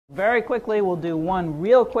Very quickly, we'll do one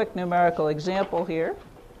real quick numerical example here.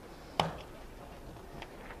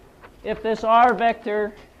 If this r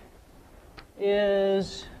vector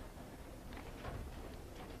is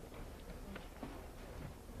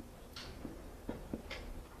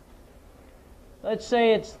let's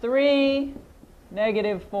say it's 3,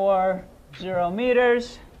 -4, 0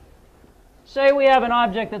 meters. Say we have an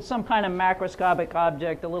object that's some kind of macroscopic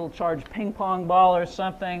object, a little charged ping pong ball or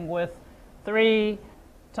something with 3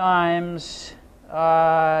 times,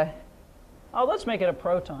 let's make it a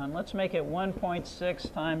proton. Let's make it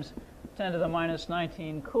 1.6 times 10 to the minus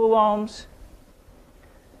 19 coulombs.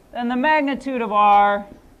 Then the magnitude of r,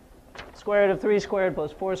 square root of 3 squared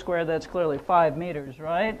plus 4 squared, that's clearly 5 meters,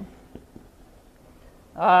 right?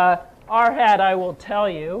 R hat, I will tell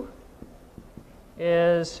you,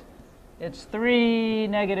 is it's 3,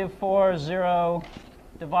 -4, 0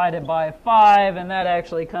 divided by 5, and that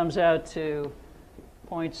actually comes out to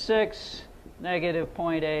 0.6,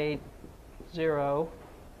 -0.8, 0.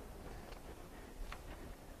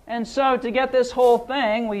 And so to get this whole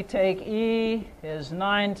thing, we take E is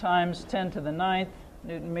 9 times 10 to the 9th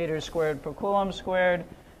Newton meters squared per coulomb squared,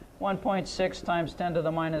 1.6 times 10 to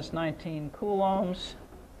the minus 19 coulombs.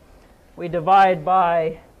 We divide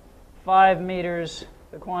by 5 meters,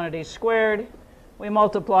 the quantity squared. We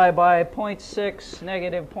multiply by 0.6,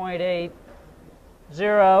 -0.8,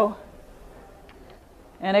 0.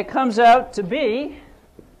 And it comes out to be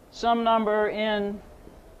some number in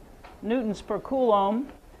newtons per coulomb.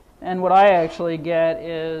 And what I actually get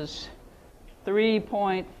is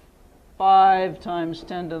 3.5 times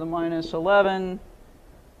 10 to the minus 11,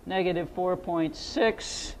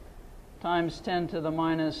 -4.6 times 10 to the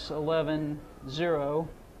minus 11, 0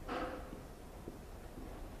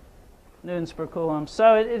 newtons per coulomb.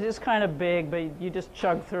 So it is kind of big, but you just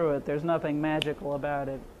chug through it. There's nothing magical about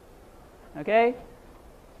it. Okay?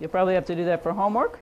 You'll probably have to do that for homework.